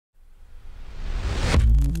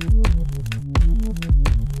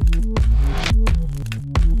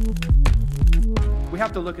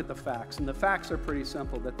have to look at the facts, and the facts are pretty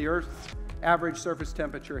simple, that the Earth's average surface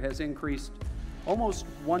temperature has increased almost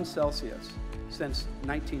 1 Celsius since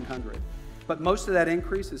 1900. But most of that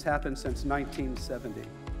increase has happened since 1970.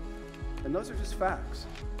 And those are just facts.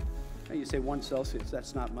 Now you say 1 Celsius,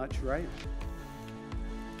 that's not much, right?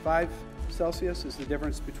 5 Celsius is the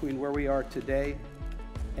difference between where we are today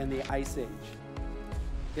and the Ice Age.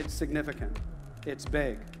 It's significant. It's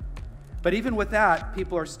big. But even with that,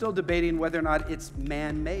 people are still debating whether or not it's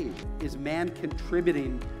man-made. Is man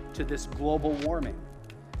contributing to this global warming?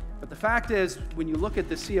 But the fact is, when you look at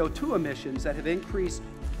the CO2 emissions that have increased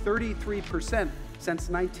 33% since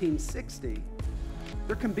 1960,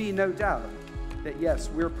 there can be no doubt that yes,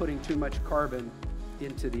 we're putting too much carbon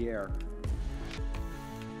into the air.